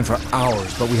over again for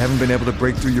hours, but we haven't been able to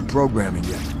break through your programming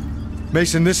yet.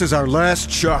 Mason, this is our last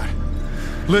shot.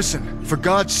 Listen, for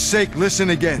God's sake, listen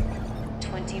again.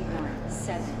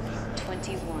 21-7,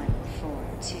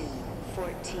 21-4-2,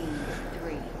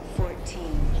 14-3,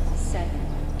 14-7,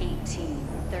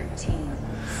 18-13-6,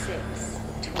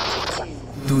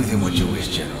 22. Do with him what you wish,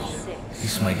 General.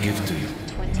 This is my gift to you,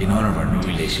 in honor of our new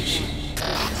relationship.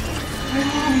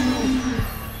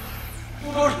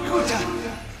 Vorkuta!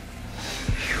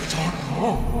 You don't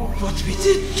know what we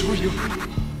did to you.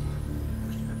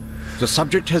 The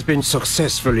subject has been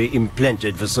successfully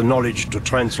implanted with the knowledge to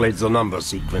translate the number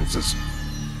sequences.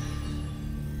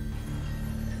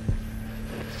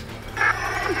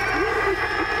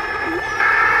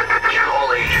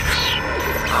 All agents.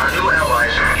 Our new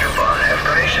allies in Cuba have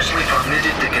graciously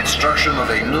permitted the construction of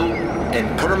a new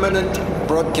and permanent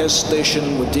broadcast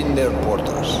station within their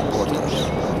borders.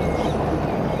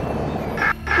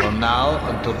 From now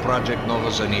until Project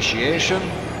Nova's initiation,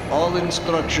 all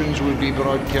instructions will be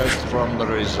broadcast from the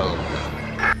result.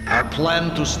 Our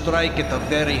plan to strike at the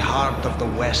very heart of the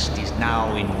West is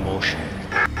now in motion.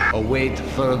 Await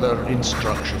further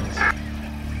instructions.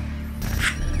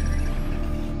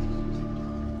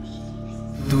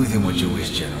 Do with him what you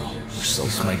wish, General. This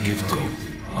is my gift to you,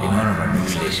 in honor of our new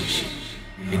relationship.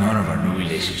 In honor of our new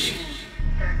relationship.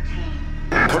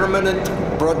 Permanent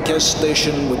broadcast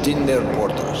station within their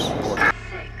borders.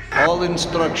 All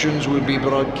instructions will be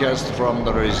broadcast from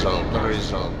the result.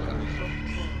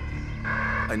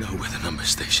 I know where the number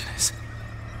station is.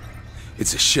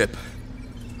 It's a ship.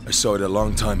 I saw it a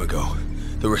long time ago.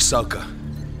 The Rusalka.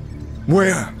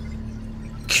 Where?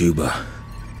 Cuba.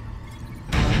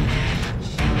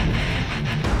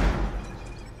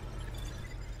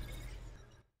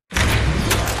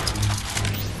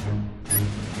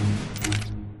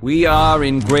 We are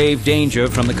in grave danger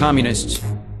from the communists.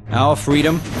 Our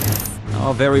freedom,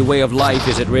 our very way of life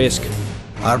is at risk.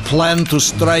 Our plan to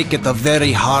strike at the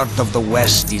very heart of the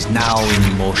West is now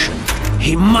in motion.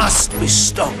 He must be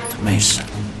stopped, Mason.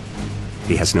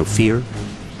 He has no fear,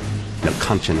 no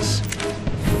conscience,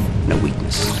 no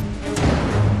weakness.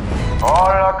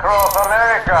 All across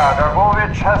America,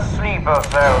 Dragovich has sleeper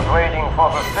cells waiting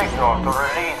for the signal to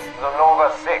release the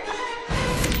Nova 6.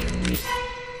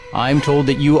 I'm told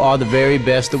that you are the very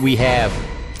best that we have.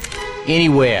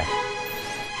 Anywhere.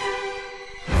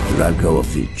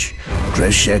 Dragovich,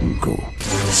 Kravchenko,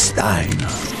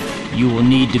 Steiner. You will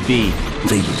need to be.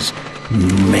 These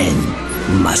men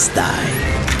must die.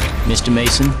 Mr.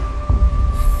 Mason?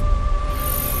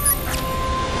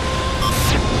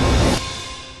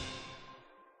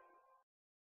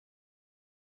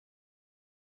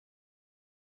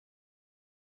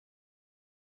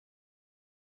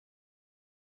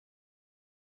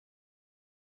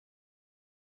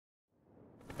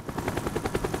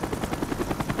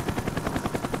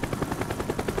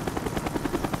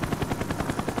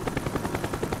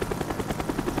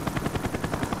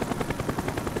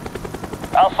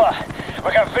 Alpha, we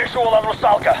got visual on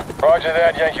Rusalka. Roger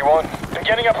that, Yankee 1.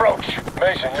 Beginning approach.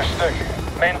 Mason, you're stick.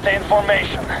 Maintain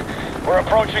formation. We're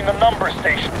approaching the number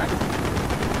station.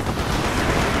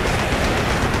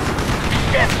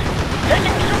 Shit!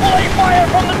 Taking triple A fire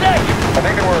from the deck! I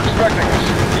think they were expecting us.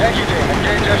 Yankee team,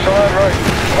 engage echelon right.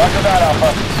 Roger that,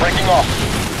 Alpha. Breaking off.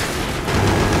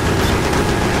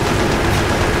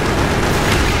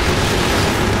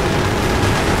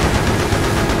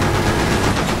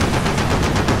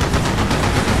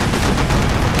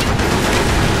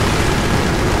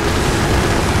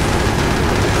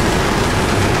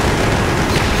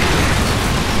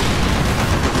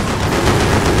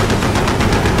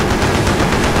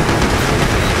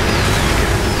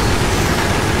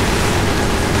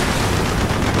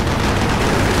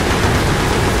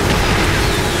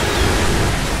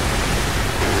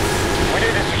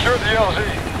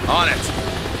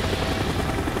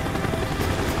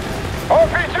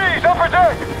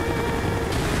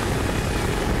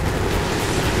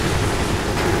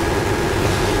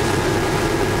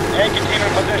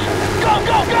 Go,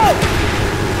 go, go!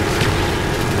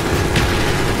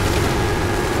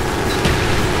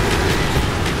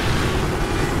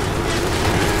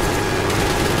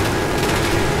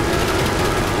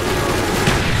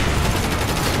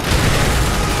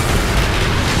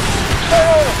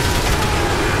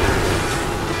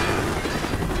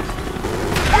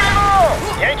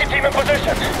 Yankee team in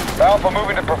position. Alpha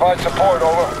moving to provide support,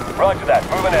 over. Roger that,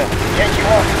 moving in. Yankee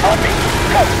 1, on me.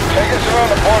 Go, take us around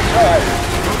the port side.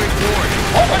 Moving forward.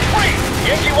 Open free!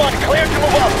 Yankee 1, clear to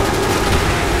move up.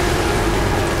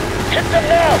 Hit them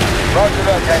now! Roger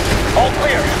that, Yankee. All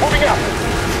clear, moving up.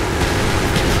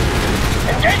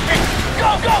 Engaging!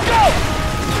 Go, go, go!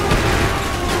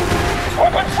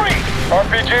 Weapon free!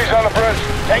 RPG's on the bridge.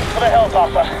 Thanks for the help,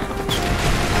 Alpha.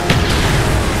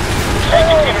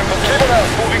 Yankee team in position,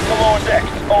 moving to lower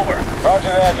decks. Over.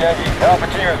 Roger that, Yankee. Alpha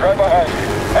team is right behind you.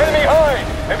 Enemy Hind!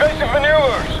 Evasive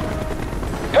maneuvers!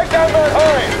 Take down that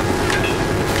Hind!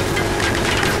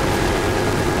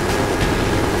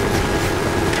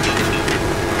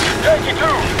 Yankee 2,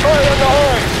 fire on the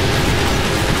Hind!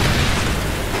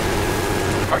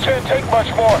 I can't take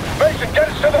much more. Mason, get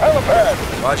us to the helipad!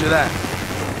 Roger that.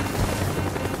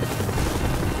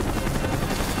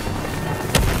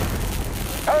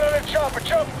 Out on the chopper,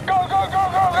 jump! Go, go, go,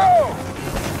 go, go!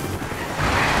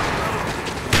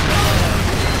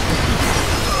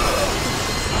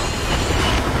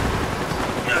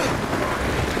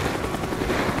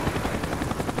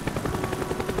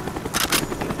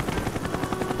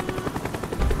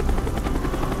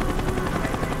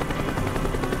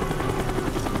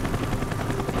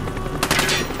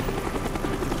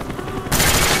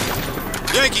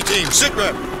 Yankee team, sit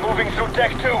rep. Moving through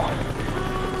deck 2.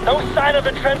 No sign of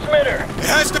the transmitter. It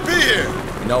has to be here.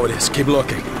 You know it is. Keep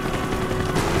looking.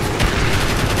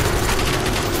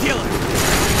 Heal him.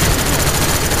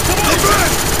 Come on!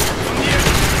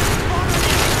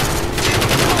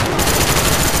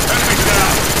 Enemy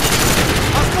down.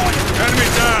 Enemy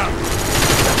down.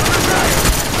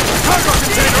 Cargo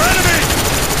container, enemy!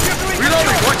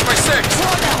 Reloading, watch my 6.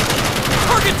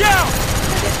 Target down!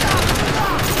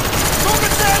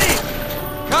 Moving steady!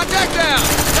 Contact down!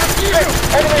 Hey,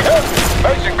 enemy hit!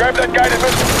 Mason, grab that guided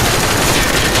missile.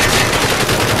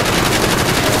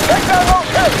 Take down those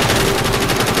hits!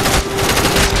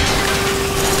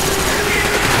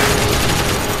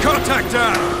 Contact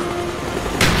down!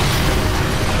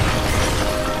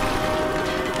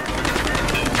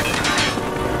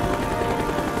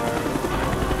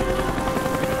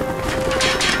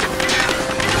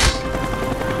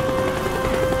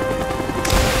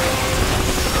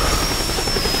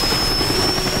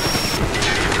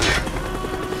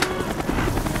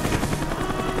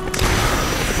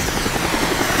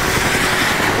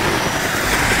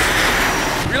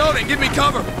 Reloading, give me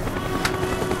cover!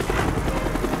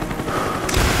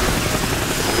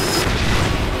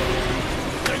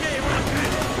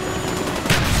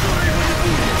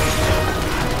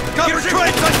 Cover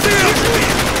crates, I see him!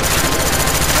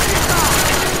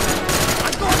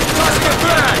 Let's get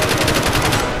back!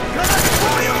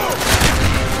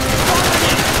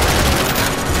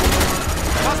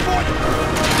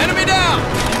 Enemy down!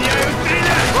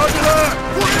 Roger that!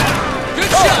 Good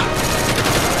shot!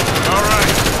 All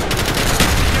right.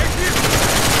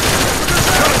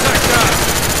 Contact down!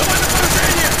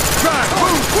 Track,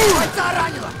 move!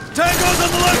 Tango's on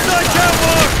the left side,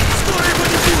 catwalk!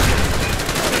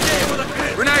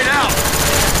 Grenade out!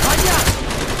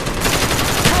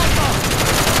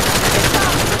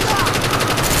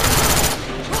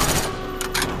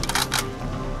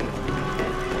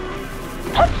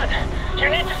 Hudson, you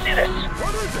need to see this.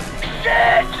 What is it?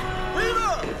 Shit!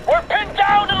 We're pinned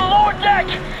down to the lower deck!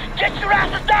 Get your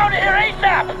asses down here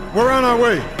ASAP! We're on our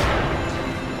way.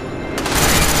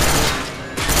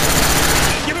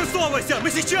 Не высовывайся! Мы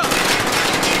сейчас!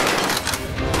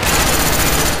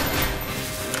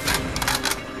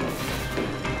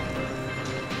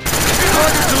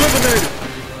 Target's eliminated.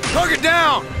 Target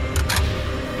down!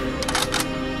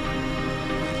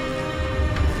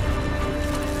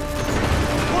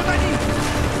 Вот они!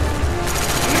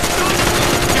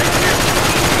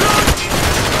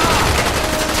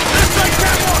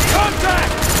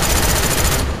 Contact!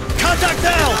 Contact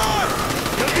down!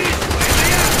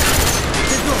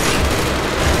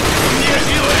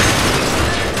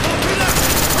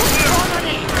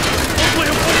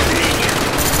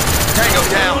 Tango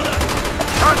down!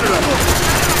 Roger that!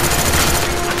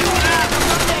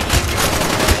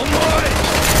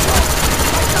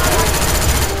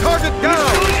 Target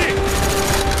down!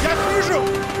 Я вижу!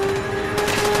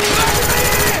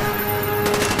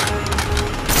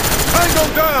 Tango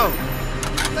down!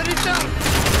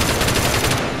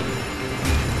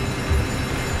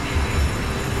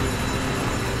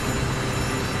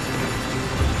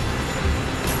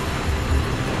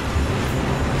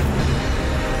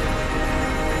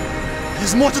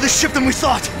 There's more to this ship than we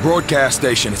thought! Broadcast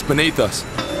station, it's beneath us.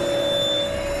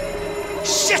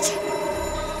 Shit!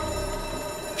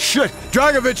 Shit!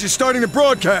 Dragovich is starting to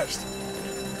broadcast!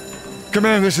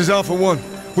 Command, this is Alpha 1.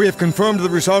 We have confirmed the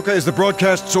Rusalka is the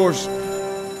broadcast source.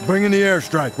 Bring in the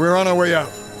airstrike. We're on our way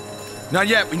out. Not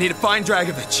yet. We need to find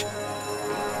Dragovich.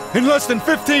 In less than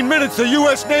 15 minutes, the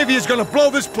U.S. Navy is gonna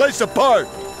blow this place apart!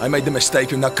 I made the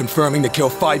mistake of not confirming the kill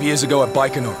 5 years ago at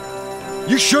Baikonur.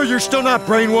 You sure you're still not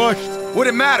brainwashed? Would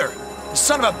it matter? The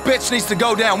son of a bitch needs to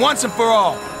go down once and for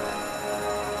all.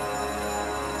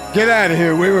 Get out of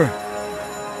here, Weaver.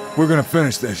 We're gonna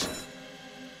finish this.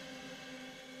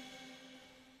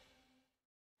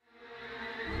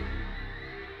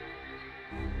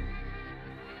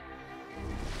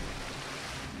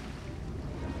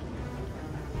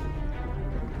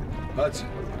 Hudson,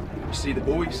 you see the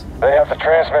buoys? They have to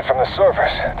transmit from the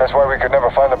surface. That's why we could never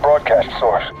find the broadcast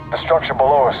source. The structure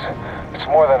below us. It's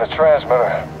more than a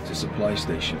transmitter. It's a supply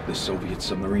station for the Soviet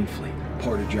submarine fleet.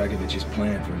 Part of Dragovich's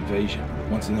plan for invasion,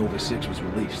 once the Nova 6 was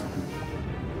released.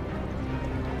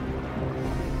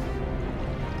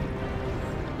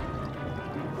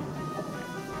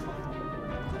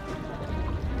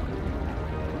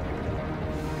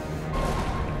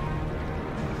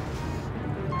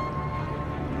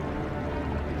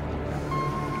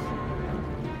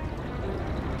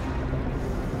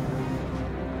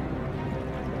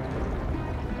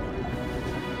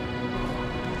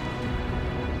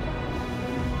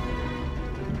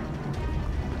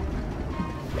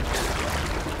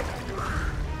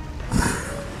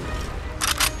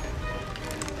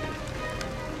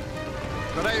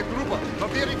 Вторая группа,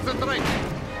 поверить центральный.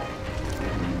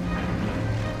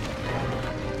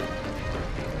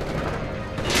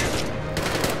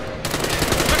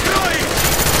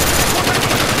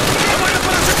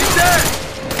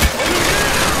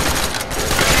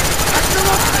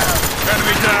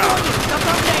 Enemy down!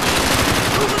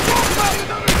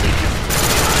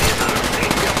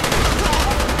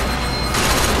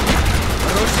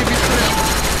 Хороший бесстрел!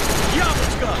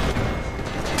 Яблочко!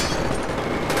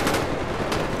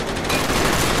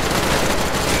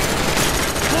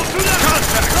 Target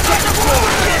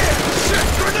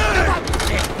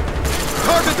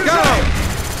down!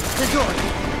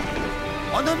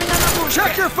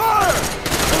 Check your fire!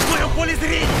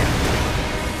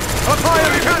 Up high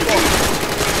on the catwalk!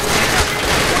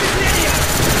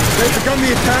 They've begun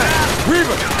the attack!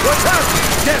 Weaver, what's up?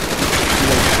 Yes!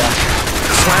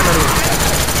 Slam it in!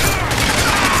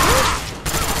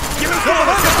 Give us all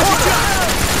the support!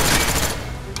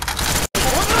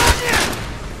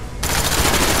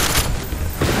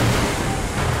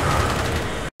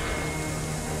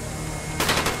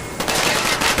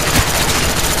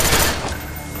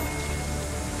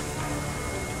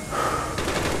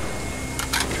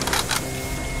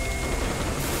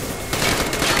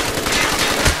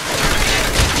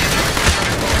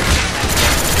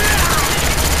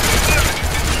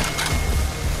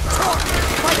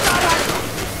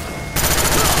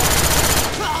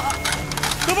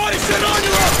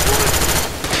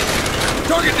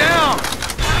 Target down!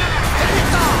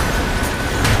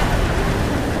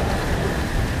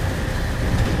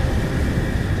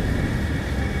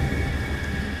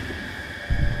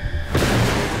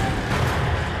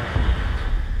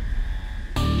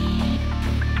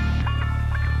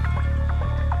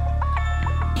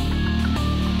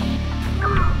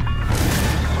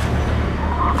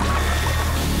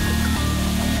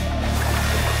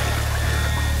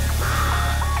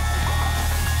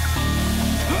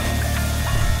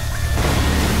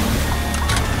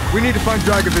 We need to find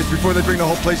Dragovich before they bring the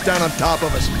whole place down on top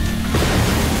of us.